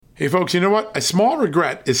Hey folks, you know what? A small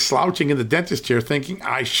regret is slouching in the dentist chair thinking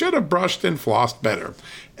I should have brushed and flossed better.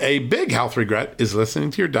 A big health regret is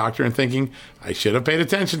listening to your doctor and thinking I should have paid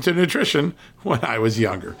attention to nutrition when I was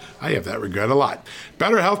younger. I have that regret a lot.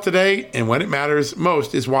 Better health today and when it matters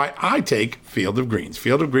most is why I take Field of Greens.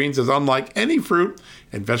 Field of Greens is unlike any fruit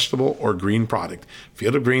and vegetable or green product.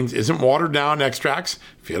 Field of Greens isn't watered down extracts.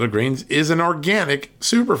 Field of Greens is an organic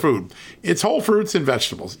superfood. It's whole fruits and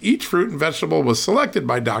vegetables. Each fruit and vegetable was selected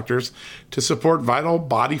by doctors to support vital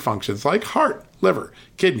body functions like heart, liver,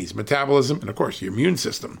 kidneys, metabolism, and of course, your immune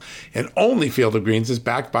system. And only Field of Greens is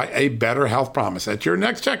backed by a better health promise. At your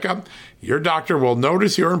next checkup, your doctor will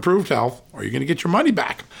notice your improved health or you're going to get your money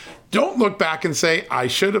back. Don't look back and say, I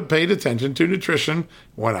should have paid attention to nutrition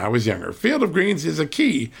when I was younger. Field of Greens is a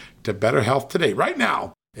key to better health today, right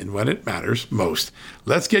now, and when it matters most.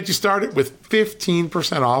 Let's get you started with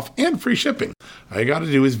 15% off and free shipping. All you got to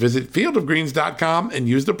do is visit fieldofgreens.com and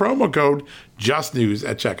use the promo code JUSTNEWS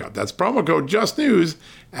at checkout. That's promo code JUSTNEWS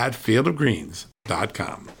at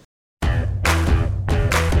fieldofgreens.com.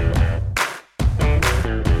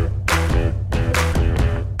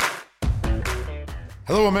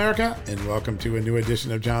 Hello, America, and welcome to a new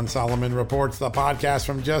edition of John Solomon Reports, the podcast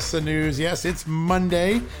from Just the News. Yes, it's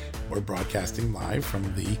Monday. We're broadcasting live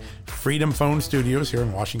from the Freedom Phone Studios here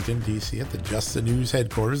in Washington, D.C. at the Just the News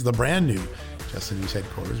headquarters, the brand new Just the News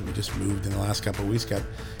headquarters. We just moved in the last couple of weeks, got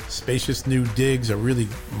spacious new digs, a really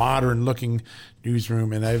modern-looking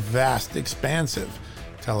newsroom, and a vast, expansive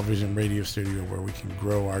television radio studio where we can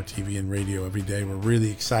grow our TV and radio every day. We're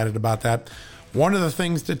really excited about that. One of the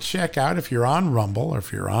things to check out if you're on Rumble or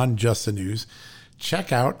if you're on Just the News,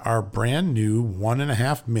 check out our brand new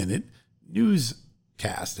 1.5 minute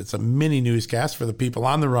newscast. It's a mini newscast for the people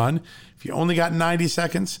on the run. If you only got 90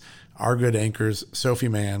 seconds, our good anchors, Sophie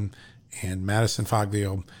Mann and Madison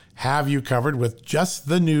Foglio, have you covered with just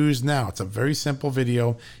the news now. It's a very simple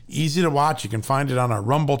video, easy to watch. You can find it on our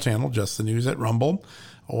Rumble channel, Just the News at Rumble,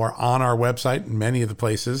 or on our website in many of the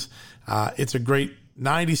places. It's a great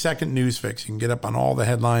 90-second news fix. You can get up on all the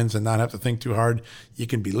headlines and not have to think too hard. You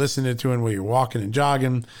can be listening to it while you're walking and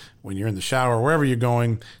jogging, when you're in the shower, wherever you're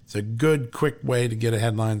going. It's a good, quick way to get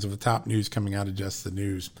headlines of the top news coming out of Just the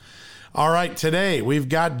News. All right, today we've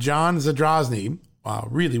got John Zadrozny,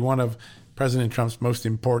 really one of President Trump's most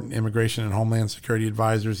important immigration and homeland security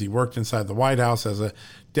advisors. He worked inside the White House as a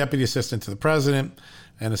deputy assistant to the president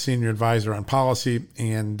and a senior advisor on policy.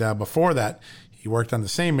 And before that, he worked on the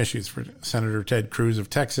same issues for Senator Ted Cruz of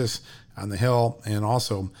Texas on the Hill, and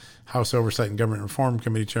also House Oversight and Government Reform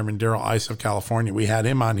Committee Chairman Darrell Issa of California. We had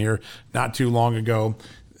him on here not too long ago.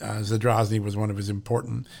 Zadrozny was one of his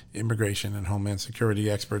important immigration and homeland security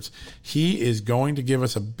experts. He is going to give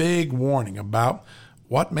us a big warning about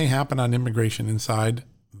what may happen on immigration inside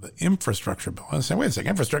the infrastructure bill. I say, wait a second,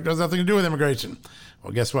 infrastructure has nothing to do with immigration.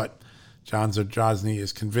 Well, guess what? John Zadrozny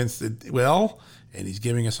is convinced it will, and he's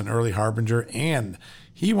giving us an early harbinger. And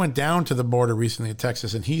he went down to the border recently in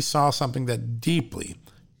Texas, and he saw something that deeply,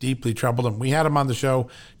 deeply troubled him. We had him on the show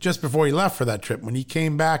just before he left for that trip. When he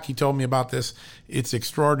came back, he told me about this. It's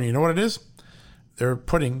extraordinary. You know what it is? They're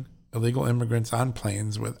putting illegal immigrants on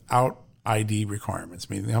planes without ID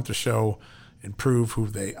requirements, meaning they have to show and prove who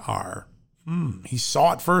they are. He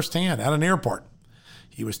saw it firsthand at an airport.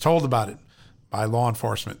 He was told about it by law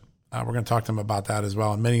enforcement. We're going to talk to him about that as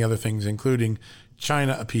well, and many other things, including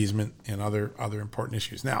China appeasement and other important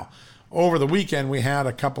issues. Now, over the weekend, we had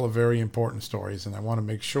a couple of very important stories, and I want to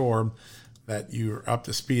make sure that you're up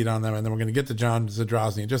to speed on them, and then we're going to get to John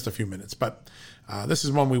Zadrozny in just a few minutes. But this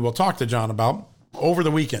is one we will talk to John about. Over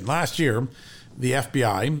the weekend, last year, the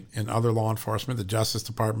FBI and other law enforcement, the Justice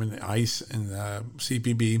Department, ICE, and the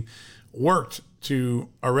CPB worked to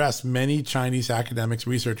arrest many Chinese academics,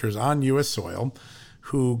 researchers on U.S. soil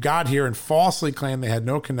who got here and falsely claimed they had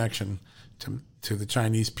no connection to the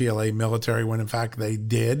Chinese PLA military, when in fact they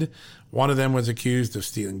did. One of them was accused of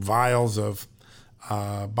stealing vials of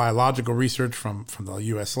biological research from the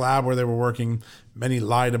U.S. lab where they were working. Many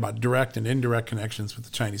lied about direct and indirect connections with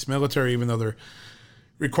the Chinese military, even though they're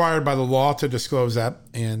required by the law to disclose that.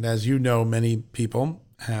 And as you know, many people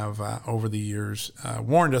have over the years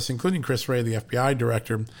warned us, including Chris Wray, the FBI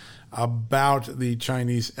director, about the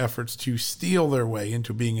Chinese efforts to steal their way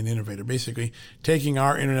into being an innovator, basically taking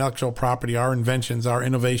our intellectual property, our inventions, our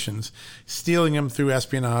innovations, stealing them through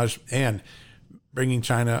espionage, and bringing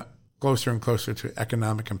China closer and closer to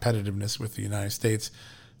economic competitiveness with the United States.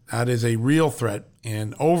 That is a real threat.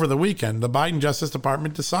 And over the weekend, the Biden Justice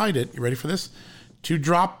Department decided, you ready for this, to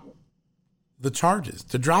drop the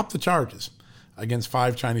charges against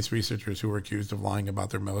 5 Chinese researchers who were accused of lying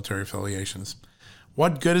about their military affiliations.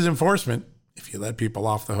 What good is enforcement if you let people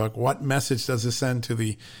off the hook, what message does this send to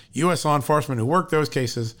the U.S. law enforcement who work those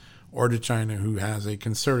cases, or to China, who has a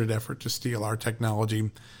concerted effort to steal our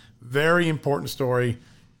technology? Very important story.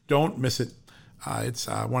 Don't miss it. It's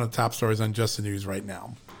one of the top stories on Just the News right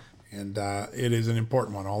now. And it is an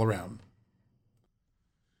important one all around.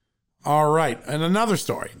 All right. And another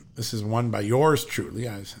story. This is one by yours truly.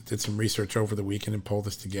 I did some research over the weekend and pulled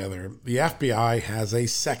this together. The FBI has a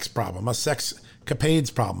sex problem, a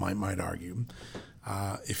sexcapades problem, I might argue.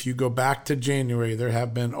 If you go back to January, there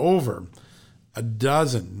have been over a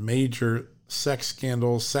dozen major sex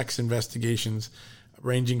scandals, sex investigations,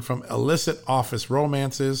 ranging from illicit office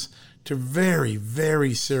romances to very,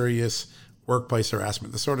 very serious workplace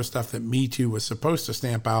harassment, the sort of stuff that Me Too was supposed to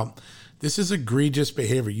stamp out. This is egregious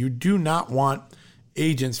behavior. You do not want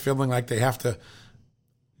agents feeling like they have to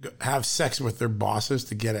have sex with their bosses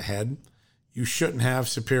to get ahead. You shouldn't have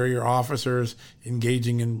superior officers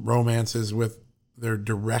engaging in romances with their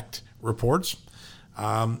direct reports.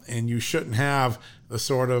 And you shouldn't have the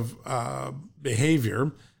sort of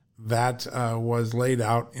behavior that was laid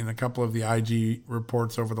out in a couple of the IG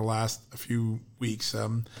reports over the last few weeks.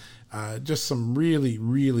 Just some really,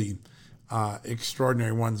 really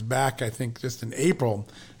extraordinary ones. Back, I think, just in April,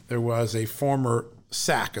 there was a former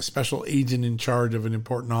SAC, a special agent in charge of an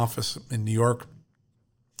important office in New York.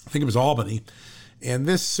 I think it was Albany. And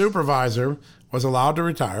this supervisor was allowed to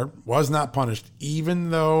retire, was not punished,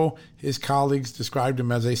 even though his colleagues described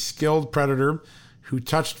him as a skilled predator who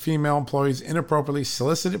touched female employees inappropriately,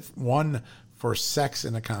 solicited one for sex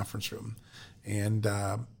in a conference room. And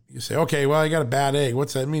you say, okay, well, you got a bad egg.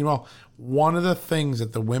 What's that mean? Well, one of the things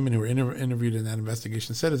that the women who were interviewed in that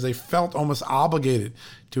investigation said is they felt almost obligated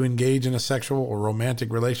to engage in a sexual or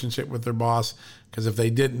romantic relationship with their boss, because if they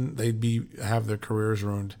didn't, they'd have their careers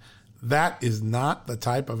ruined. That is not the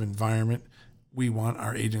type of environment we want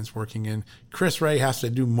our agents working in. Chris Wray has to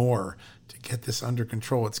do more to get this under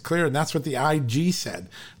control. It's clear, and that's what the IG said.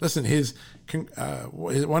 Listen,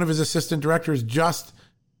 one of his assistant directors just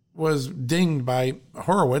was dinged by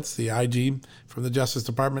Horowitz, the IG from the Justice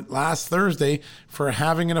Department, last Thursday for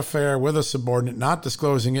having an affair with a subordinate, not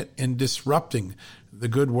disclosing it, and disrupting the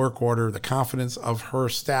good work order, the confidence of her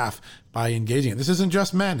staff by engaging it. This isn't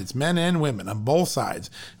just men, it's men and women on both sides.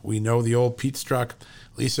 We know the old Pete Strzok,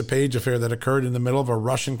 Lisa Page affair that occurred in the middle of a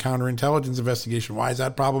Russian counterintelligence investigation. Why is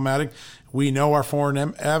that problematic? We know our foreign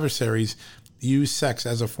adversaries use sex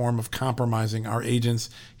as a form of compromising our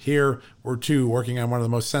agents. Here were two working on one of the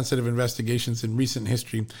most sensitive investigations in recent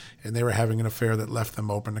history, and they were having an affair that left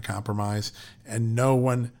them open to compromise, and no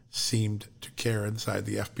one seemed to care inside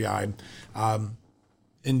the FBI.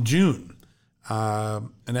 In June,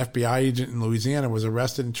 an FBI agent in Louisiana was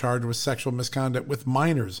arrested and charged with sexual misconduct with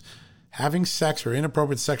minors, having sex or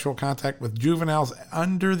inappropriate sexual contact with juveniles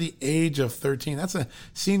under the age of 13. That's a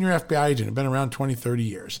senior FBI agent who'd been around 20, 30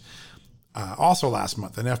 years. Also last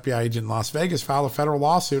month, an FBI agent in Las Vegas filed a federal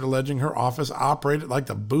lawsuit alleging her office operated like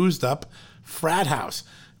the boozed-up frat house,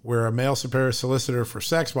 where a male superior solicited her for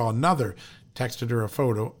sex while another texted her a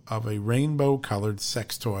photo of a rainbow-colored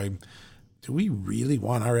sex toy. Do we really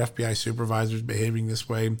want our FBI supervisors behaving this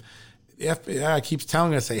way? The FBI keeps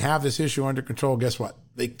telling us they have this issue under control. Guess what?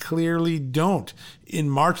 They clearly don't. In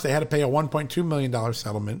March, they had to pay a $1.2 million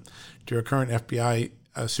settlement to a current FBI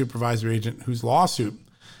supervisor agent whose lawsuit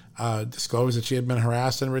disclosed that she had been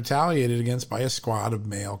harassed and retaliated against by a squad of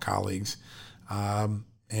male colleagues. And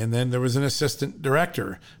then there was an assistant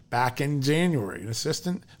director back in January, an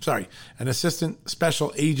assistant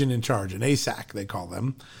special agent in charge, an ASAC, they call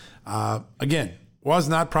them. Again, was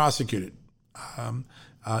not prosecuted,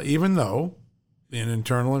 even though an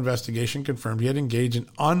internal investigation confirmed he had engaged in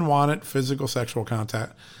unwanted physical sexual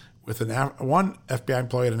contact with one FBI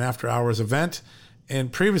employee at an after-hours event,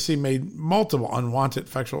 and previously made multiple unwanted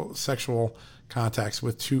sexual contacts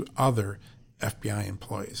with two other FBI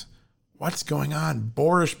employees. What's going on?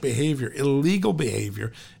 Boorish behavior, illegal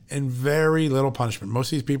behavior, and very little punishment. Most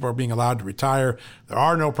of these people are being allowed to retire. There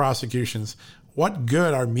are no prosecutions. What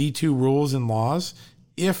good are Me Too rules and laws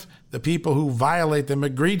if the people who violate them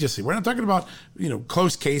egregiously? We're not talking about,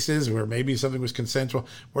 close cases where maybe something was consensual.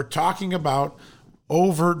 We're talking about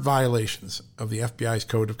overt violations of the FBI's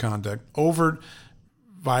code of conduct, overt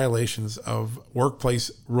violations of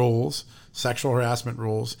workplace rules, sexual harassment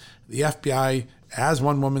rules. The FBI, as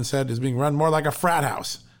one woman said, is being run more like a frat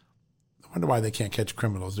house. I wonder why they can't catch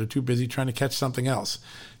criminals. They're too busy trying to catch something else.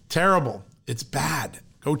 Terrible. It's bad.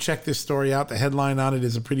 Go check this story out. The headline on it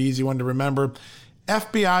is a pretty easy one to remember.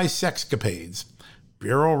 FBI sexcapades.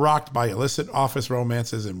 Bureau rocked by illicit office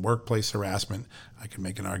romances and workplace harassment. I can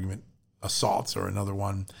make an argument. Assaults or another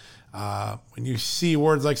one. When you see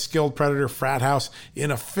words like skilled predator, frat house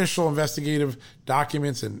in official investigative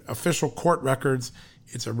documents and official court records,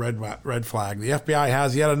 it's a red flag. The FBI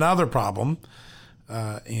has yet another problem,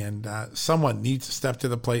 and someone needs to step to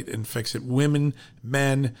the plate and fix it. Women,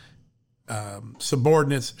 men,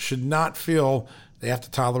 subordinates should not feel they have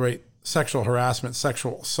to tolerate sexual harassment,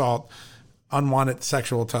 sexual assault, unwanted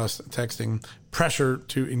sexual texting, pressure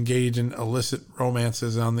to engage in illicit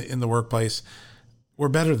romances in the workplace. We're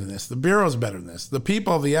better than this. The Bureau's better than this. The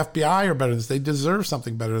people of the FBI are better than this. They deserve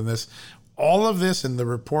something better than this. All of this and the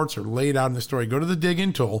reports are laid out in the story. Go to the Dig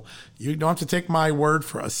In tool. You don't have to take my word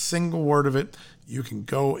for a single word of it. You can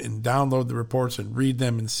go and download the reports and read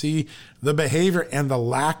them and see the behavior and the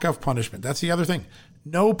lack of punishment. That's the other thing.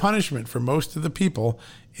 No punishment for most of the people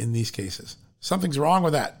in these cases. Something's wrong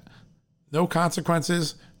with that. No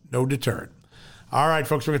consequences, no deterrent. All right,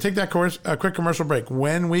 folks, we're going to take that quick commercial break.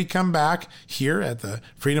 When we come back here at the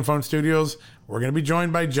Freedom Phone Studios, we're going to be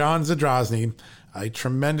joined by John Zadrozny, a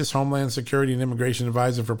tremendous Homeland Security and Immigration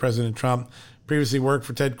advisor for President Trump. Previously worked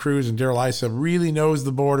for Ted Cruz and Darrell Issa, really knows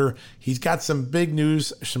the border. He's got some big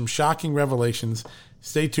news, some shocking revelations.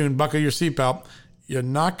 Stay tuned, buckle your seatbelt. You're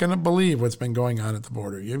not going to believe what's been going on at the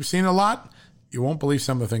border. You've seen a lot. You won't believe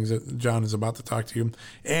some of the things that John is about to talk to you.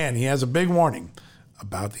 And he has a big warning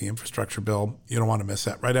about the infrastructure bill. You don't want to miss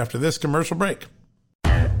that. Right after this commercial break.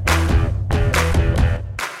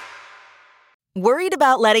 Worried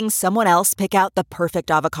about letting someone else pick out the perfect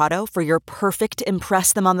avocado for your perfect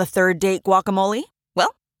impress them on the third date guacamole?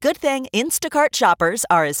 Well, good thing Instacart shoppers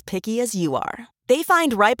are as picky as you are. They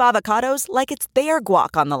find ripe avocados like it's their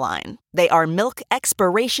guac on the line. They are milk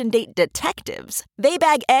expiration date detectives. They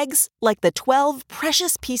bag eggs like the 12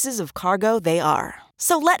 precious pieces of cargo they are.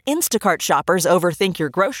 So let Instacart shoppers overthink your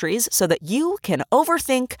groceries so that you can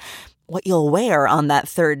overthink what you'll wear on that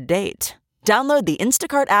third date. Download the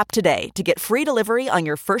Instacart app today to get free delivery on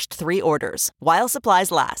your first 3 orders, while supplies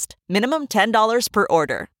last. Minimum $10 per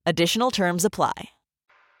order. Additional terms apply.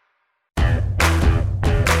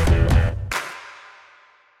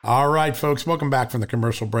 All right, folks, welcome back from the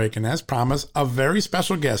commercial break. And as promised, a very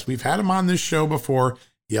special guest. We've had him on this show before.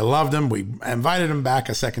 You loved him. We invited him back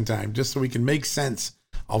a second time just so we can make sense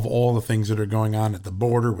of all the things that are going on at the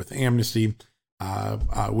border with amnesty,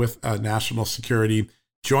 with national security.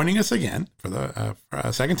 Joining us again for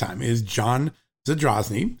a second time is John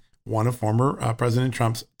Zadrozny, one of former President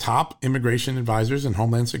Trump's top immigration advisors and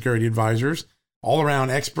Homeland Security advisors,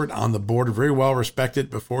 all-around expert on the border, very well respected.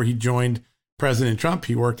 Before he joined President Trump,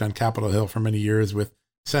 he worked on Capitol Hill for many years with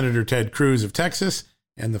Senator Ted Cruz of Texas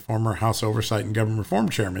and the former House Oversight and Government Reform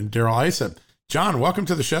Chairman, Darrell Issa. John, welcome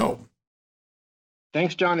to the show.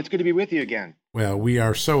 Thanks, John. It's good to be with you again. Well, we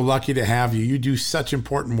are so lucky to have you. You do such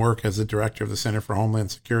important work as the director of the Center for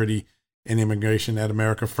Homeland Security and Immigration at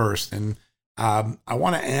America First. And I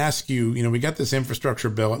want to ask you, we got this infrastructure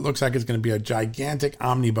bill. It looks like it's going to be a gigantic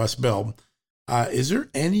omnibus bill. Is there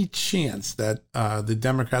any chance that the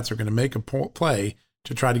Democrats are going to make a play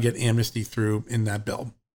to try to get amnesty through in that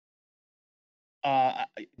bill?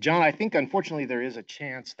 John, I think, unfortunately, there is a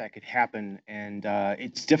chance that could happen, and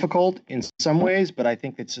it's difficult in some ways, but I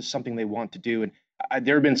think it's just something they want to do. And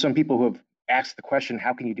there have been some people who have asked the question,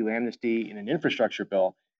 how can you do amnesty in an infrastructure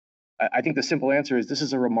bill? I think the simple answer is this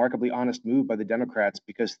is a remarkably honest move by the Democrats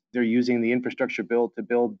because they're using the infrastructure bill to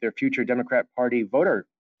build their future Democrat Party voter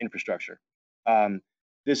infrastructure.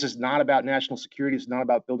 This is not about national security. It's not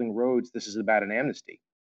about building roads. This is about an amnesty.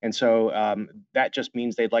 And so that just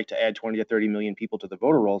means they'd like to add 20 to 30 million people to the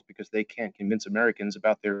voter rolls because they can't convince Americans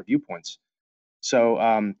about their viewpoints.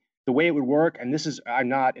 So the way it would work, and I'm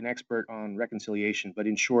not an expert on reconciliation, but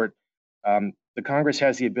in short, the Congress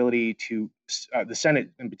has the ability the Senate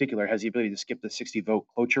in particular has the ability to skip the 60 vote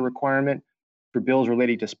cloture requirement for bills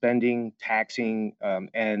related to spending, taxing,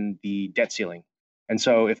 and the debt ceiling. And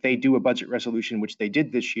so if they do a budget resolution, which they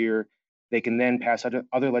did this year, they can then pass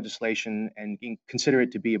other legislation and consider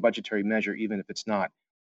it to be a budgetary measure, even if it's not.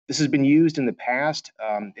 This has been used in the past.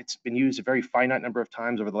 It's been used a very finite number of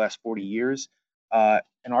times over the last 40 years. An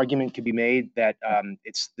argument could be made that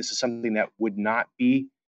this is something that would not be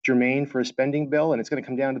germane for a spending bill, and it's going to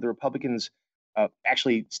come down to the Republicans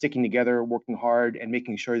actually sticking together, working hard, and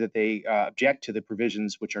making sure that they object to the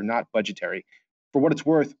provisions which are not budgetary. For what it's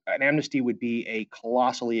worth, an amnesty would be a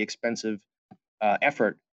colossally expensive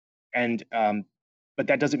effort. But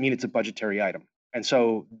that doesn't mean it's a budgetary item. And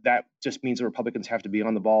so that just means the Republicans have to be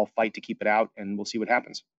on the ball, fight to keep it out, and we'll see what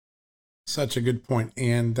happens. Such a good point.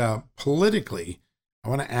 And politically, I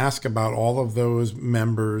want to ask about all of those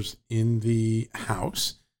members in the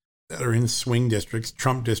House that are in swing districts,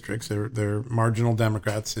 Trump districts. They're marginal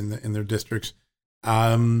Democrats in their districts.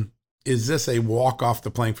 is this a walk off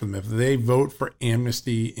the plank for them? If they vote for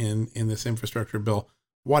amnesty in this infrastructure bill,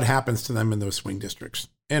 what happens to them in those swing districts?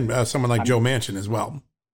 And someone like Joe Manchin as well.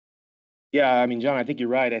 Yeah, I mean, John, I think you're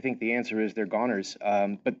right. I think the answer is they're goners.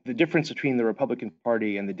 But the difference between the Republican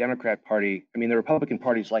Party and the Democrat Party, I mean, the Republican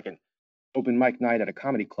Party is like an open mic night at a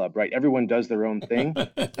comedy club, right? Everyone does their own thing.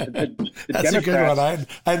 The That's a good one. I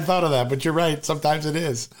hadn't thought of that, but you're right. Sometimes it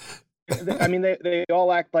is. I mean, they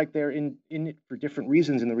all act like they're in it for different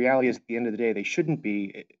reasons, and the reality is, at the end of the day, they shouldn't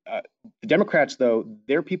be. The Democrats, though,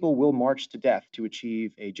 their people will march to death to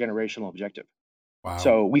achieve a generational objective. Wow.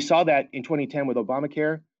 So we saw that in 2010 with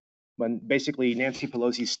Obamacare, when basically Nancy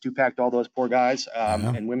Pelosi stew-packed all those poor guys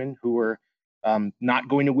and women who were not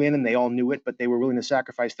going to win, and they all knew it, but they were willing to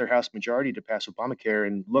sacrifice their House majority to pass Obamacare,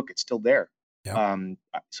 and look, it's still there. Yep.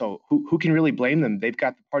 So who can really blame them? They've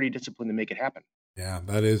got the party discipline to make it happen. Yeah,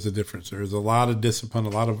 that is the difference. There's a lot of discipline, a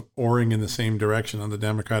lot of oaring in the same direction on the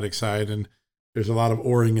Democratic side, and there's a lot of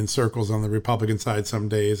oaring in circles on the Republican side some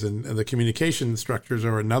days. And the communication structures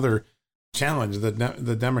are another challenge.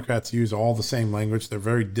 The Democrats use all the same language. They're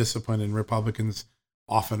very disciplined, and Republicans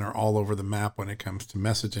often are all over the map when it comes to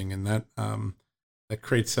messaging, and that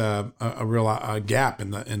creates a real gap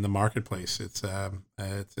in the marketplace. It's a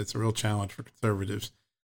real challenge for conservatives.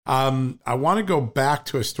 I want to go back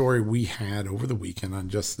to a story we had over the weekend on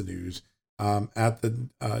Just the News at the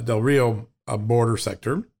Del Rio border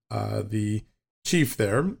sector. The chief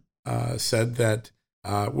there said that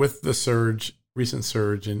with the recent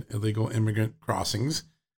surge in illegal immigrant crossings,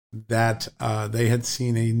 that they had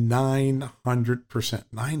seen a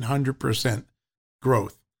 900%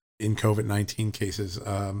 growth in COVID-19 cases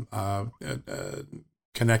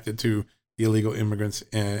connected to the illegal immigrants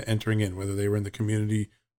entering in, whether they were in the community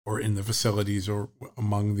or in the facilities or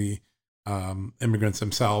among the immigrants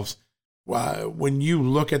themselves. When you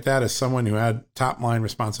look at that as someone who had top line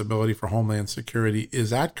responsibility for Homeland Security, is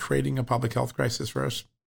that creating a public health crisis for us?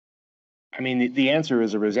 I mean, the answer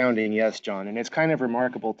is a resounding yes, John. And it's kind of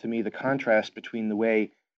remarkable to me, the contrast between the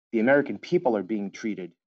way the American people are being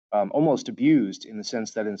treated, almost abused, in the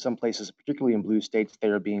sense that in some places, particularly in blue states, they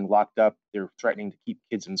are being locked up. They're threatening to keep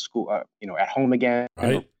kids in school, at home again,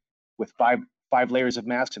 right, with five layers of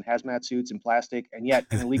masks and hazmat suits and plastic. And yet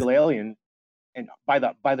an illegal alien, and by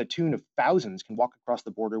the tune of thousands, can walk across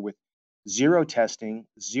the border with zero testing,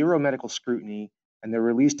 zero medical scrutiny, and they're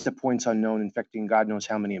released to points unknown, infecting God knows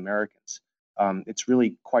how many Americans. It's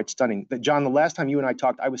really quite stunning. John, the last time you and I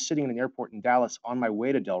talked, I was sitting in an airport in Dallas on my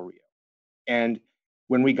way to Del Rio. And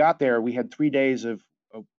when we got there, we had 3 days of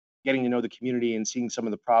getting to know the community and seeing some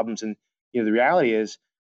of the problems. And the reality is,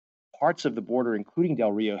 parts of the border, including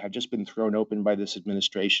Del Rio, have just been thrown open by this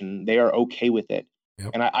administration. They are okay with it.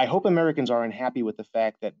 Yep. And I hope Americans are unhappy with the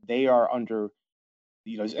fact that they are under,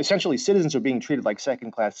 essentially citizens are being treated like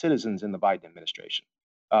second-class citizens in the Biden administration.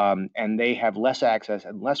 And they have less access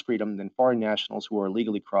and less freedom than foreign nationals who are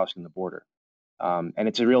illegally crossing the border. And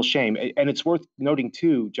it's a real shame. And it's worth noting,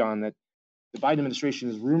 too, John, that the Biden administration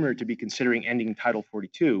is rumored to be considering ending Title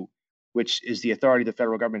 42, which is the authority the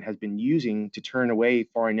federal government has been using to turn away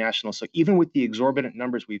foreign nationals. So even with the exorbitant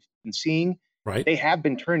numbers we've been seeing, right, they have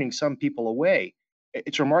been turning some people away.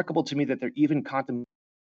 It's remarkable to me that they're even contemplating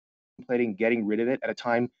getting rid of it at a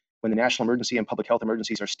time when the national emergency and public health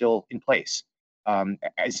emergencies are still in place.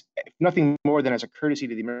 As nothing more than as a courtesy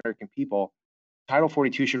to the American people, Title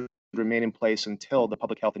 42 should remain in place until the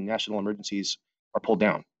public health and national emergencies are pulled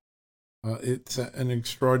down. It's an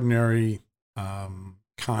extraordinary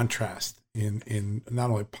contrast in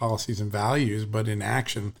not only policies and values, but in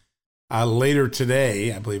action. Later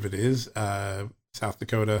today, I believe it is, South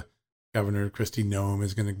Dakota Governor Kristi Noem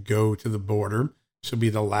is going to go to the border. She'll be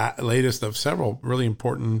the latest of several really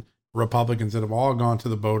important Republicans that have all gone to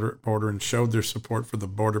the border and showed their support for the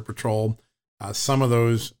Border Patrol. Some of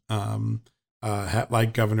those,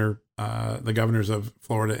 like the governors of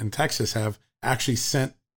Florida and Texas, have actually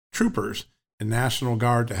sent troopers and National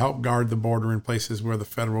Guard to help guard the border in places where the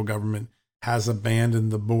federal government has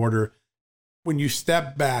abandoned the border. When you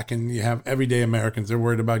step back and you have everyday Americans, they're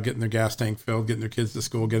worried about getting their gas tank filled, getting their kids to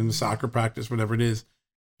school, getting to soccer practice, whatever it is.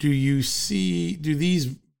 Do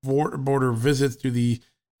these border visits, do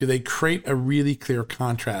they create a really clear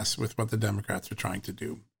contrast with what the Democrats are trying to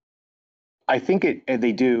do? I think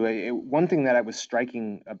they do. One thing that I was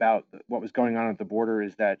striking about what was going on at the border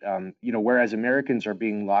is that, whereas Americans are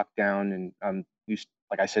being locked down and,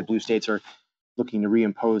 like I said, blue states are looking to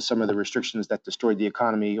reimpose some of the restrictions that destroyed the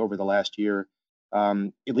economy over the last year,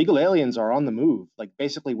 illegal aliens are on the move. Like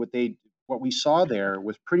basically what we saw there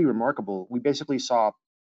was pretty remarkable. We basically saw,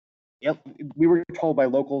 we were told by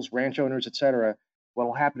locals, ranch owners, et cetera, what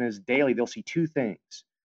will happen is daily they'll see two things.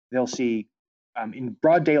 they'll see in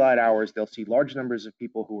broad daylight hours, they'll see large numbers of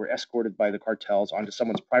people who were escorted by the cartels onto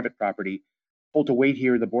someone's private property, told to wait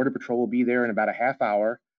here. The Border Patrol will be there in about a half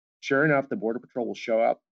hour. Sure enough, the Border Patrol will show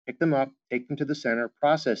up, pick them up, take them to the center,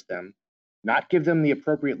 process them, not give them the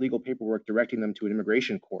appropriate legal paperwork directing them to an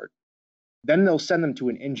immigration court. Then they'll send them to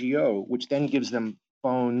an NGO, which then gives them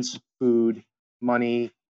phones, food,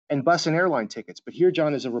 money, and bus and airline tickets. But here,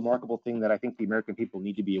 John, is a remarkable thing that I think the American people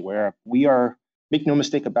need to be aware of. We are, make no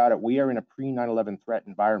mistake about it, we are in a pre-9/11 threat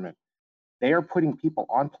environment. They are putting people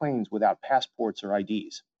on planes without passports or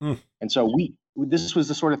IDs. And so this was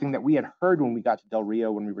the sort of thing that we had heard when we got to Del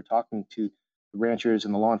Rio, when we were talking to the ranchers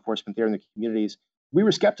and the law enforcement there in the communities. We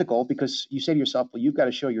were skeptical because you say to yourself, well, you've got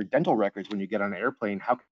to show your dental records when you get on an airplane.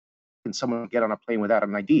 How can someone get on a plane without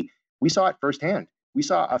an ID? We saw it firsthand. We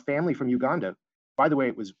saw a family from Uganda. By the way,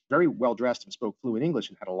 it was very well dressed and spoke fluent English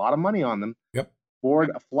and had a lot of money on them. Yep.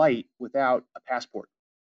 Board a flight without a passport.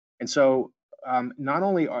 And so not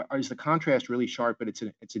only is the contrast really sharp, but it's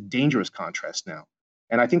a dangerous contrast now.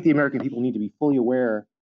 And I think the American people need to be fully aware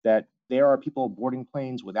that there are people boarding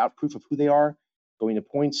planes without proof of who they are, going to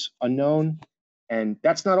points unknown. And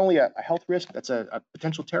that's not only a health risk, that's a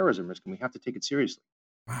potential terrorism risk, and we have to take it seriously.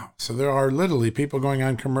 Wow. So there are literally people going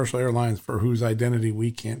on commercial airlines for whose identity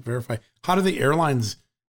we can't verify. How do the airlines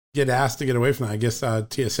get asked to get away from that? I guess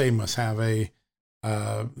TSA must have the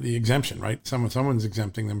exemption, right? Someone's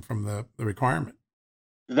exempting them from the requirement.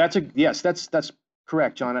 Yes, that's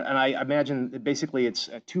correct, John. And I imagine that basically it's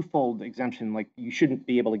a twofold exemption. Like, you shouldn't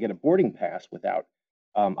be able to get a boarding pass without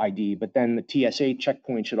ID, but then the TSA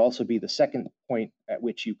checkpoint should also be the second point at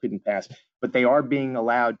which you couldn't pass. But they are being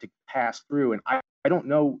allowed to pass through, and I don't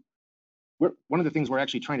know. One of the things we're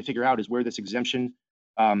actually trying to figure out is where this exemption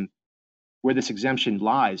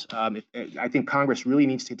lies. I think Congress really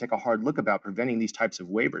needs to take a hard look about preventing these types of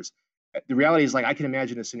waivers. The reality is, like, I can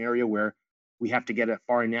imagine a scenario where we have to get a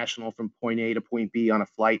foreign national from point A to point B on a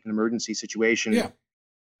flight, an emergency situation. Yeah.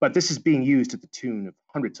 But this is being used at the tune of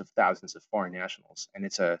hundreds of thousands of foreign nationals, and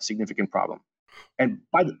it's a significant problem. And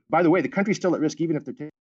by the way, the country's still at risk even if they're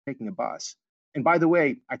taking a bus. And by the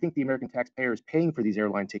way, I think the American taxpayer is paying for these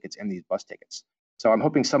airline tickets and these bus tickets. So I'm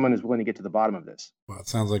hoping someone is willing to get to the bottom of this. Well, it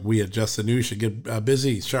sounds like we at Just the News should get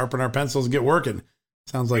busy, sharpen our pencils, and get working.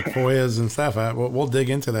 Sounds like FOIAs and stuff. We'll dig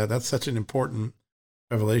into that. That's such an important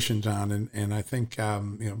revelation, John. And I think,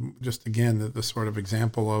 just again, the sort of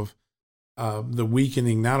example of the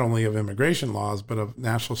weakening not only of immigration laws, but of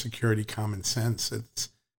national security common sense. It's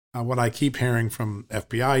what I keep hearing from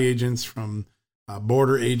FBI agents, from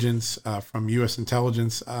border agents, from U.S.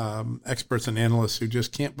 intelligence experts and analysts who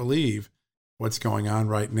just can't believe what's going on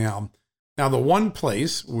right now. Now, the one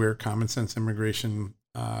place where common sense immigration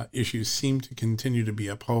issues seem to continue to be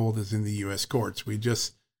upheld is in the U.S. courts. We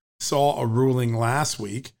just saw a ruling last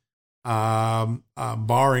week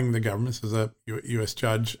barring the government, this is a U.S.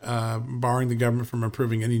 judge, barring the government from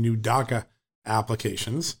approving any new DACA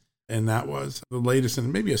applications. And that was the latest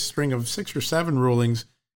in maybe a string of 6 or 7 rulings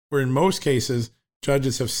where in most cases,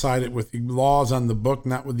 judges have sided with the laws on the book,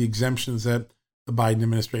 not with the exemptions that the Biden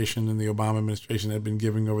administration and the Obama administration had been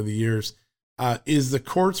giving over the years. Is the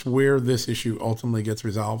courts where this issue ultimately gets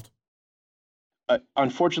resolved?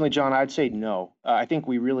 Unfortunately, John, I'd say no. I think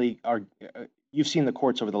we really are. You've seen the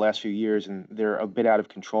courts over the last few years, and they're a bit out of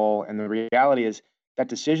control. And the reality is that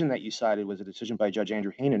decision that you cited was a decision by Judge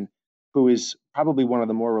Andrew Hanen, who is probably one of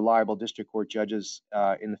the more reliable district court judges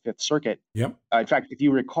in the Fifth Circuit. Yep. In fact, if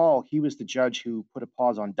you recall, he was the judge who put a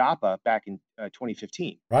pause on DAPA back in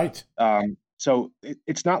 2015. Right. So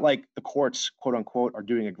it's not like the courts, quote unquote, are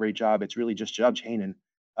doing a great job. It's really just Judge Hanen.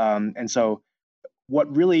 And so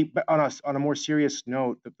what really, on a more serious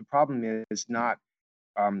note, the problem is not,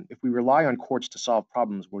 if we rely on courts to solve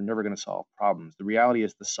problems, we're never going to solve problems. The reality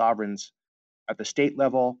is the sovereigns at the state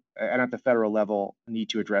level and at the federal level need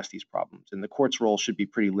to address these problems. And the court's role should be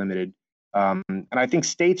pretty limited. And I think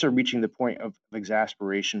states are reaching the point of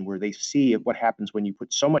exasperation where they see what happens when you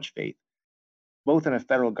put so much faith, both in a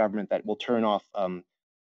federal government that will turn off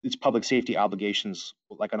its public safety obligations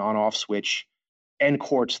like an on-off switch, and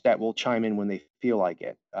courts that will chime in when they feel like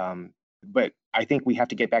it. But I think we have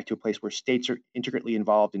to get back to a place where states are intricately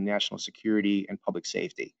involved in national security and public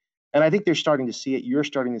safety. And I think they're starting to see it. You're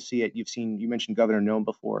starting to see it. You mentioned Governor Noem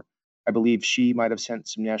before. I believe she might have sent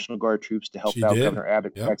some National Guard troops to help out Governor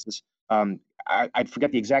Abbott in Texas. I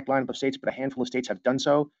forget the exact lineup of states, but a handful of states have done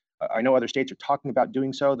so. I know other states are talking about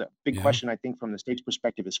doing so. The big question, I think, from the state's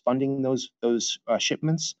perspective is funding those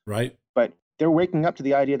shipments. Right. But they're waking up to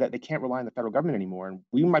the idea that they can't rely on the federal government anymore. And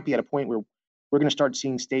we might be at a point where we're going to start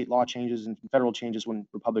seeing state law changes and federal changes when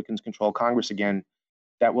Republicans control Congress again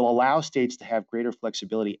that will allow states to have greater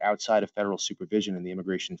flexibility outside of federal supervision in the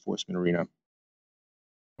immigration enforcement arena.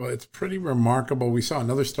 Well, it's pretty remarkable. We saw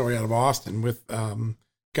another story out of Austin with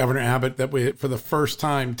Governor Abbott that for the first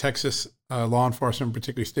time, Texas law enforcement,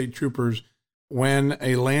 particularly state troopers, when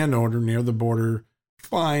a landowner near the border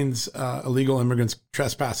finds illegal immigrants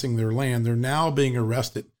trespassing their land, they're now being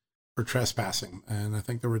arrested for trespassing. And I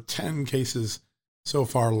think there were 10 cases so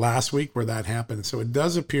far last week where that happened. So it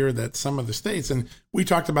does appear that some of the states, and we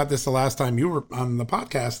talked about this the last time you were on the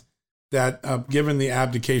podcast, that given the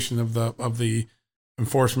abdication of the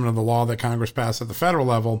enforcement of the law that Congress passed at the federal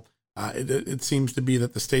level, it seems to be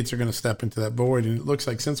that the states are going to step into that void. And it looks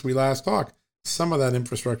like since we last talked, some of that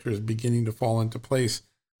infrastructure is beginning to fall into place.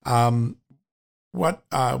 What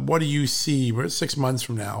do you see? We're 6 months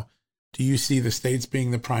from now. Do you see the states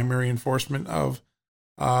being the primary enforcement of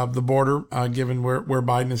the border, given where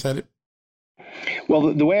Biden is headed?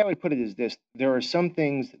 Well, the way I would put it is this: there are some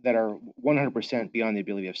things that are 100% beyond the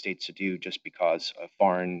ability of states to do just because of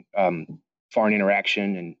foreign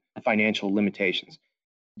interaction and financial limitations.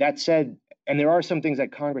 That said, and there are some things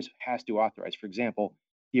that Congress has to authorize. For example,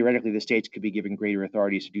 theoretically, the states could be given greater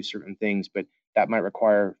authorities to do certain things, but that might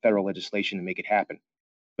require federal legislation to make it happen.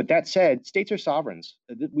 But that said, states are sovereigns.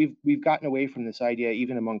 We've gotten away from this idea,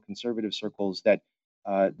 even among conservative circles, that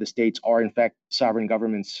the states are in fact sovereign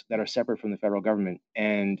governments that are separate from the federal government,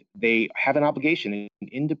 and they have an obligation, an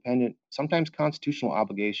independent, sometimes constitutional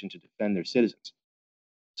obligation, to defend their citizens.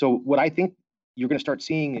 So what I think you're going to start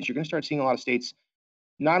seeing is a lot of states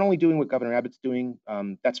not only doing what Governor Abbott's doing.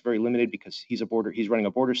 That's very limited because he's running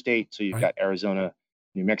a border state. So you've got Arizona,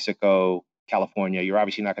 New Mexico, California. You're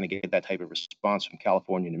obviously not going to get that type of response from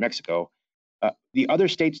California, New Mexico. The other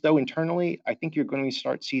states, though, internally, I think you're going to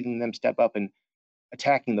start seeing them step up and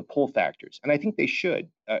attacking the pull factors. And I think they should.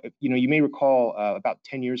 You may recall about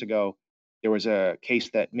 10 years ago, there was a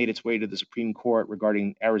case that made its way to the Supreme Court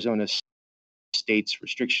regarding Arizona state's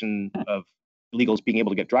restriction of illegals being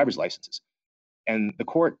able to get driver's licenses. And the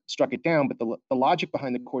court struck it down. But the logic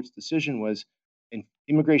behind the court's decision was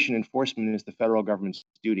immigration enforcement is the federal government's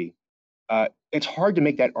duty. It's hard to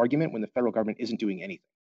make that argument when the federal government isn't doing anything.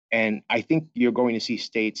 And I think you're going to see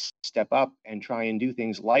states step up and try and do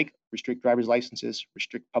things like restrict driver's licenses,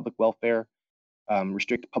 restrict public welfare,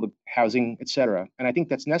 restrict public housing, et cetera. And I think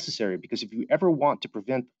that's necessary because if you ever want to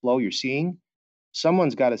prevent the flow you're seeing,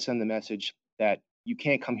 someone's got to send the message that you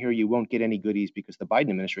can't come here, you won't get any goodies, because the Biden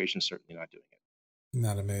administration is certainly not doing it. Isn't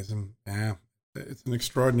that amazing? Yeah, it's an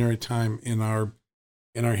extraordinary time in our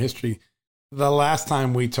history. The last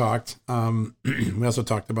time we talked, we also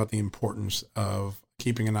talked about the importance of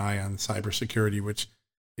keeping an eye on cybersecurity, which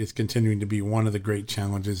is continuing to be one of the great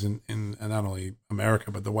challenges in not only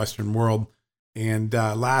America, but the Western world. And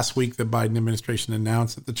last week, the Biden administration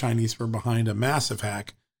announced that the Chinese were behind a massive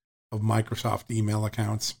hack of Microsoft email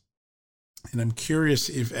accounts. And I'm curious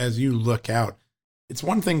if, as you look out, it's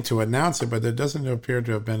one thing to announce it, but there doesn't appear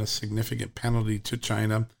to have been a significant penalty to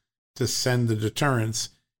China to send the deterrence.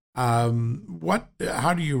 How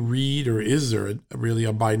do you read, or is there really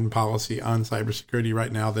a Biden policy on cybersecurity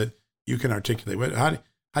right now that you can articulate? How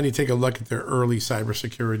do you take a look at their early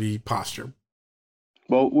cybersecurity posture?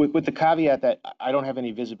 Well, with the caveat that I don't have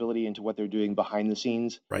any visibility into what they're doing behind the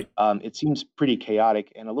scenes, right? It seems pretty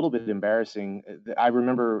chaotic and a little bit embarrassing. I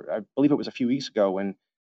believe it was a few weeks ago when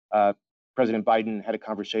President Biden had a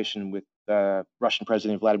conversation with Russian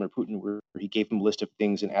President Vladimir Putin, where he gave him a list of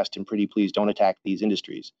things and asked him, pretty please don't attack these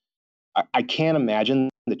industries. I can't imagine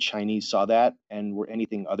the Chinese saw that and were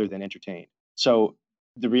anything other than entertained. So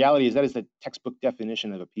the reality is that is the textbook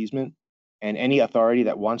definition of appeasement. And any authority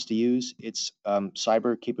that wants to use its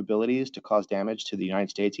cyber capabilities to cause damage to the United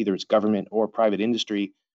States, either its government or private industry,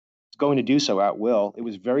 is going to do so at will. It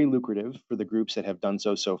was very lucrative for the groups that have done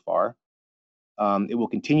so far. It will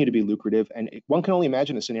continue to be lucrative. And one can only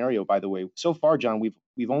imagine a scenario, by the way. So far, John,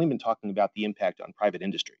 we've only been talking about the impact on private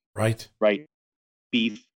industry. Right.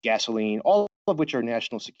 Beef, gasoline, all of which are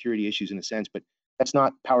national security issues in a sense, but that's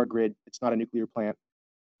not power grid. It's not a nuclear plant.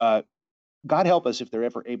 God help us if they're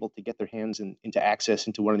ever able to get their hands into access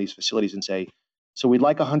into one of these facilities and say, so we'd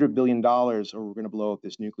like $100 billion or we're going to blow up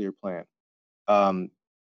this nuclear plant. I'm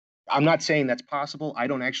not saying that's possible. I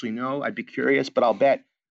don't actually know. I'd be curious, but I'll bet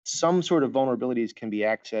some sort of vulnerabilities can be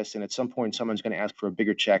accessed. And at some point, someone's going to ask for a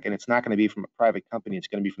bigger check, and it's not going to be from a private company. It's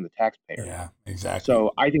going to be from the taxpayer. Yeah, exactly.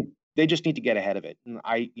 So I think they just need to get ahead of it. And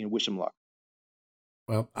I wish them luck.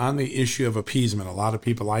 Well, on the issue of appeasement, a lot of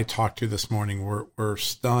people I talked to this morning were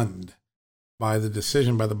stunned by the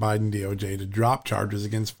decision by the Biden DOJ to drop charges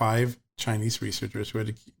against 5 Chinese researchers who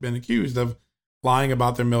had been accused of lying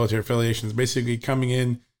about their military affiliations, basically coming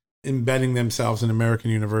in embedding themselves in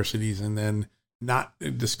American universities and then not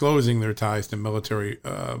disclosing their ties to military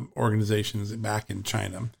organizations back in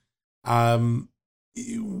China.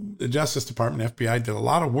 The Justice Department, FBI, did a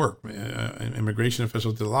lot of work. Immigration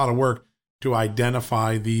officials did a lot of work to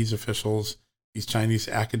identify these officials, these Chinese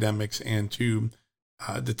academics, and to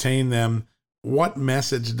detain them. What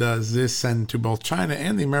message does this send to both China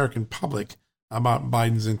and the American public about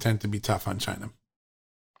Biden's intent to be tough on China?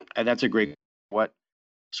 That's a great. What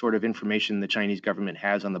sort of information the Chinese government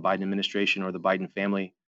has on the Biden administration or the Biden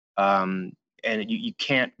family? And you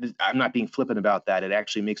can't. I'm not being flippant about that. It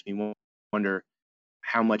actually makes me wonder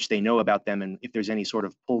how much they know about them and if there's any sort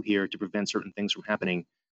of pull here to prevent certain things from happening.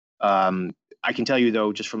 I can tell you,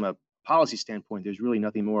 though, just from a policy standpoint, there's really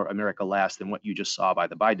nothing more America last than what you just saw by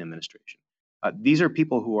the Biden administration. These are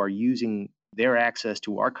people who are using their access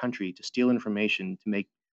to our country to steal information to make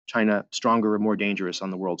China stronger and more dangerous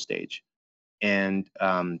on the world stage. And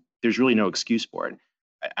there's really no excuse for it.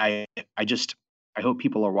 I hope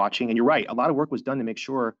people are watching. And you're right, a lot of work was done to make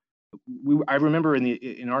sure. I remember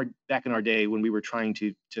back in our day when we were trying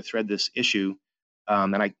to thread this issue,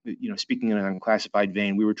 and speaking in an unclassified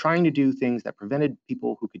vein, we were trying to do things that prevented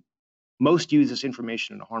people who could most use this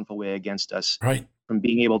information in a harmful way against us from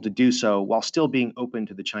being able to do so while still being open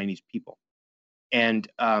to the Chinese people. And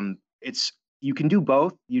you can do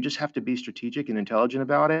both. You just have to be strategic and intelligent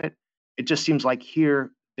about it. It just seems like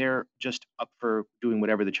here they're just up for doing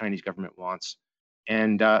whatever the Chinese government wants.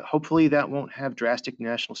 And hopefully that won't have drastic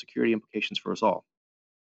national security implications for us all.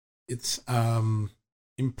 It's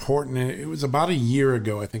important. It was about a year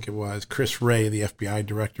ago, I think it was, Chris Wray, the FBI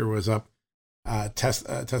director, was up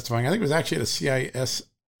testifying. I think it was actually at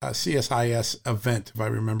a CSIS event, if I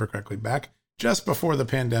remember correctly, back just before the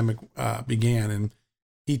pandemic began. And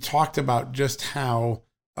he talked about just how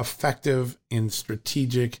effective and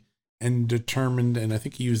strategic and determined, and I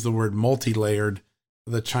think he used the word multi-layered,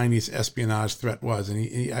 the Chinese espionage threat was.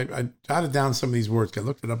 And I jotted down some of these words. I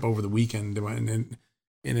looked it up over the weekend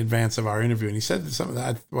in advance of our interview. And he said some of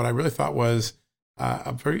that, what I really thought was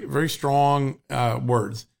a very, very strong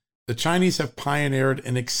words. The Chinese have pioneered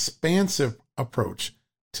an expansive approach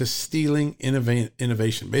to stealing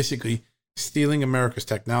innovation, basically stealing America's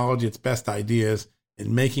technology, its best ideas,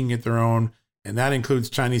 and making it their own. And that includes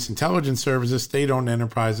Chinese intelligence services, state-owned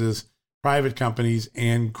enterprises, private companies,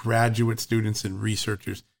 and graduate students and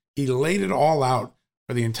researchers. He laid it all out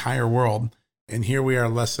for the entire world. And here we are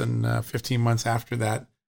less than 15 months after that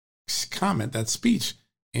comment, that speech,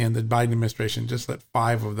 and the Biden administration just let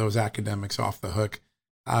 5 of those academics off the hook.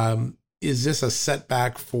 Is this a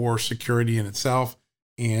setback for security in itself?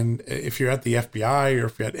 And if you're at the FBI or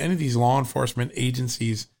if you're at any of these law enforcement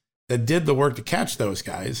agencies that did the work to catch those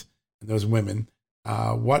guys and those women,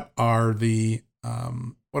 what are the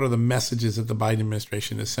messages that the Biden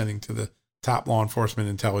administration is sending to the top law enforcement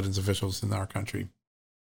intelligence officials in our country?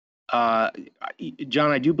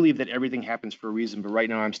 John, I do believe that everything happens for a reason, but right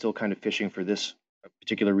now I'm still kind of fishing for this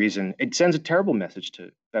particular reason. It sends a terrible message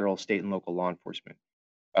to federal, state, and local law enforcement.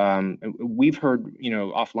 We've heard,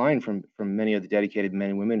 offline from many of the dedicated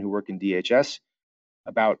men and women who work in DHS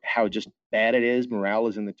about how just bad it is. Morale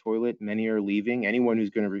is in the toilet. Many are leaving. Anyone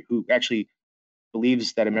who actually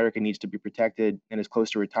believes that America needs to be protected and is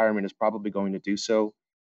close to retirement is probably going to do so.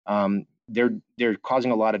 They're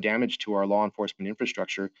causing a lot of damage to our law enforcement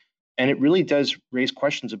infrastructure. And it really does raise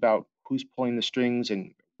questions about who's pulling the strings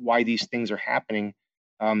and why these things are happening.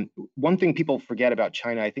 One thing people forget about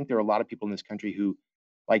China, I think there are a lot of people in this country who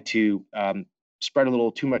like to spread a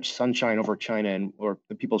little too much sunshine over China or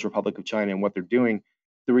the People's Republic of China and what they're doing.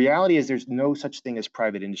 The reality is there's no such thing as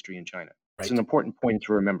private industry in China. Right. It's an important point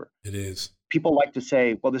to remember. It is. People like to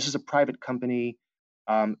say, well, this is a private company.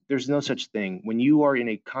 There's no such thing. When you are in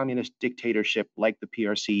a communist dictatorship like the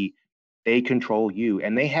PRC, they control you.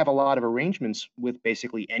 And they have a lot of arrangements with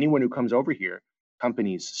basically anyone who comes over here,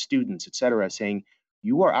 companies, students, et cetera, saying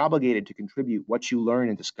you are obligated to contribute what you learn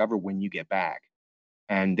and discover when you get back.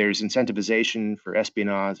 And there's incentivization for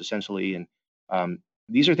espionage, essentially. And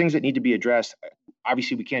these are things that need to be addressed.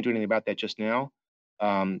 Obviously, we can't do anything about that just now.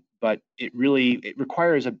 But it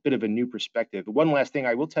requires a bit of a new perspective. One last thing,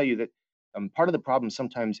 I will tell you that part of the problem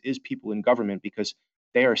sometimes is people in government, because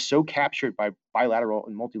they are so captured by bilateral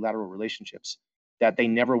and multilateral relationships that they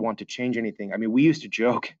never want to change anything. I mean, we used to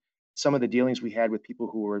joke some of the dealings we had with people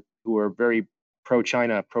who were very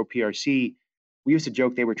pro-China, pro-PRC. We used to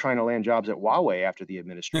joke they were trying to land jobs at Huawei after the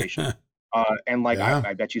administration. And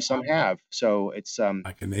I bet you some have. So it's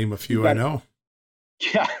I can name a few I know.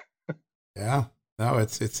 Yeah. Yeah. No,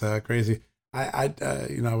 it's crazy. I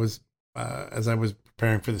was as I was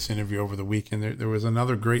preparing for this interview over the weekend, there was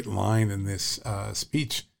another great line in this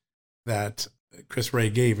speech that Chris Wray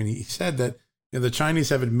gave. And he said that the Chinese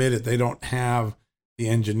have admitted they don't have the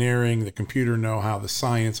engineering, the computer know-how, the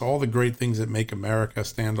science, all the great things that make America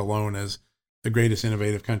stand alone as the greatest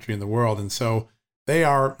innovative country in the world. And so they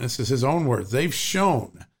are, this is his own words, they've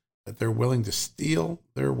shown that they're willing to steal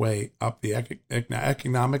their way up the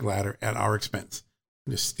economic ladder at our expense.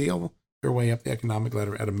 To steal their way up the economic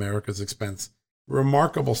ladder at America's expense.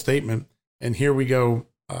 Remarkable statement. And here we go.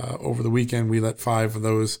 Over the weekend, we let 5 of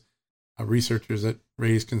those researchers that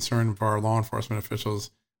raised concern for our law enforcement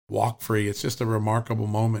officials walk free. It's just a remarkable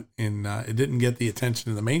moment. And it didn't get the attention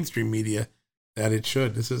in the mainstream media that it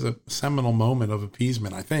should. This is a seminal moment of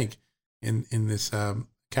appeasement, I think, in this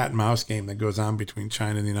cat and mouse game that goes on between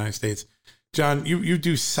China and the United States. John, you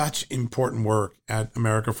do such important work at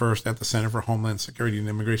America First, at the Center for Homeland Security and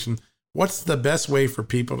Immigration. What's the best way for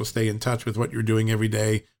people to stay in touch with what you're doing every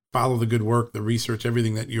day, follow the good work, the research,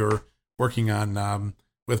 everything that you're working on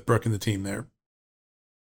with Brooke and the team there?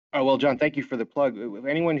 Oh, well, John, thank you for the plug.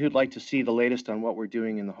 Anyone who'd like to see the latest on what we're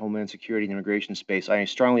doing in the Homeland Security and immigration space, I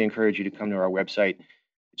strongly encourage you to come to our website,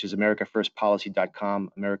 which is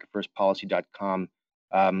americafirstpolicy.com, americafirstpolicy.com.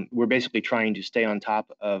 We're basically trying to stay on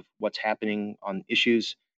top of what's happening on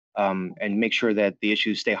issues and make sure that the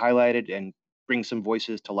issues stay highlighted and bring some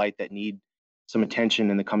voices to light that need some attention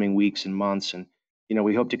in the coming weeks and months. And,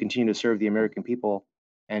 we hope to continue to serve the American people.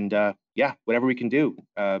 And whatever we can do,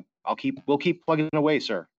 we'll keep plugging away,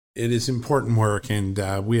 sir. It is important work. And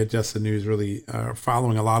we at Just the News really are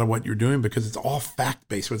following a lot of what you're doing because it's all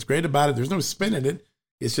fact-based. What's great about it, there's no spin in it.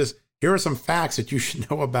 It's just, here are some facts that you should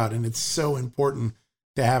know about. And it's so important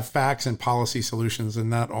to have facts and policy solutions and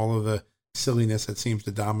not all of the silliness that seems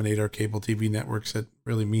to dominate our cable TV networks that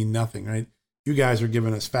really mean nothing, right? You guys are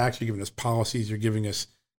giving us facts, you're giving us policies, you're giving us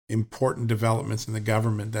important developments in the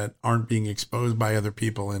government that aren't being exposed by other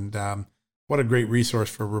people. And what a great resource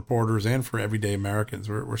for reporters and for everyday Americans.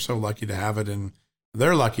 We're so lucky to have it, and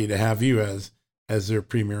they're lucky to have you as their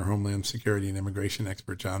premier Homeland Security and immigration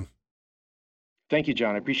expert, John. Thank you,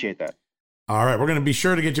 John. I appreciate that. All right, we're going to be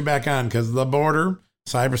sure to get you back on because the border,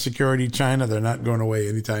 cybersecurity, China, they're not going away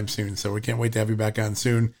anytime soon. So we can't wait to have you back on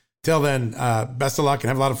soon. Till then, best of luck and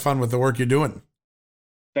have a lot of fun with the work you're doing.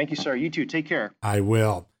 Thank you, sir. You too. Take care. I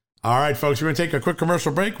will. All right, folks, we're going to take a quick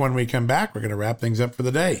commercial break. When we come back, we're going to wrap things up for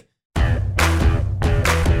the day.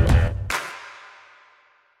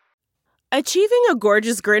 Achieving a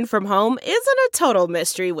gorgeous grin from home isn't a total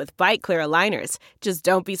mystery with Byte Clear aligners. Just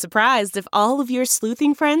don't be surprised if all of your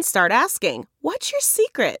sleuthing friends start asking, "What's your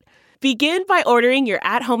secret?" Begin by ordering your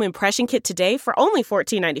at-home impression kit today for only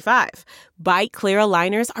 $14.95. Byte Clear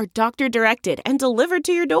aligners are doctor-directed and delivered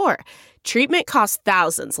to your door. Treatment costs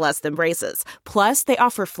thousands less than braces. Plus, they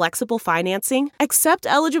offer flexible financing, accept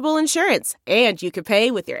eligible insurance, and you can pay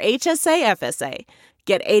with your HSA FSA.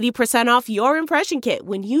 Get 80% off your impression kit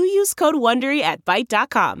when you use code WONDERY at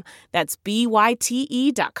Byte.com. That's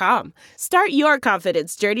BYTE.com. Start your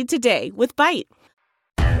confidence journey today with Byte.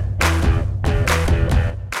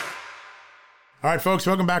 All right, folks,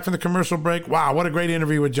 welcome back from the commercial break. Wow, what a great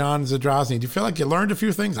interview with John Zadrozny. Do you feel like you learned a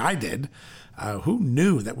few things? I did. Who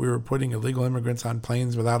knew that we were putting illegal immigrants on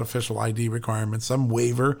planes without official ID requirements? Some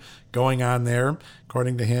waiver going on there,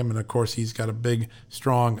 according to him. And, of course, he's got a big,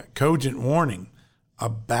 strong, cogent warning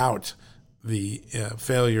about the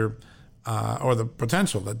failure or the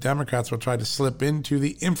potential that Democrats will try to slip into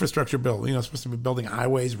the infrastructure bill. Supposed to be building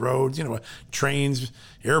highways, roads, trains,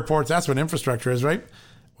 airports. That's what infrastructure is, right?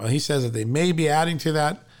 Well, he says that they may be adding to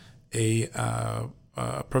that a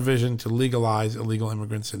provision to legalize illegal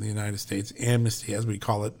immigrants in the United States, amnesty, as we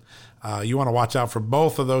call it. You want to watch out for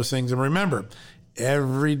both of those things. And remember,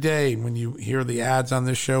 every day when you hear the ads on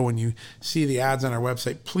this show, when you see the ads on our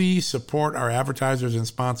website, please support our advertisers and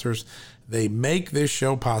sponsors. They make this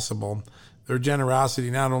show possible. Their generosity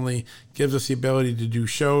not only gives us the ability to do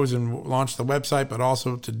shows and launch the website, but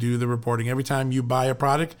also to do the reporting. Every time you buy a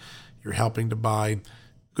product, you're helping to buy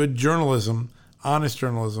good journalism, honest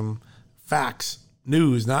journalism, facts,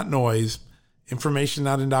 news, not noise, information,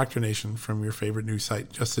 not indoctrination, from your favorite news site,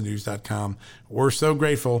 justthenews.com. We're so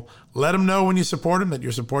grateful. Let them know when you support them that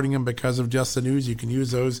you're supporting them because of Just the News. You can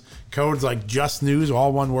use those codes like Just News,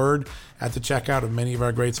 all one word, at the checkout of many of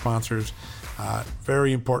our great sponsors.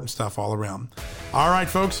 Very important stuff all around. All right,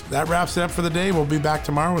 folks, that wraps it up for the day. We'll be back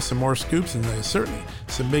tomorrow with some more scoops and certainly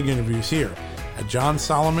some big interviews here at John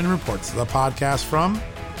Solomon Reports, the podcast from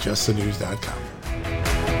justthenews.com.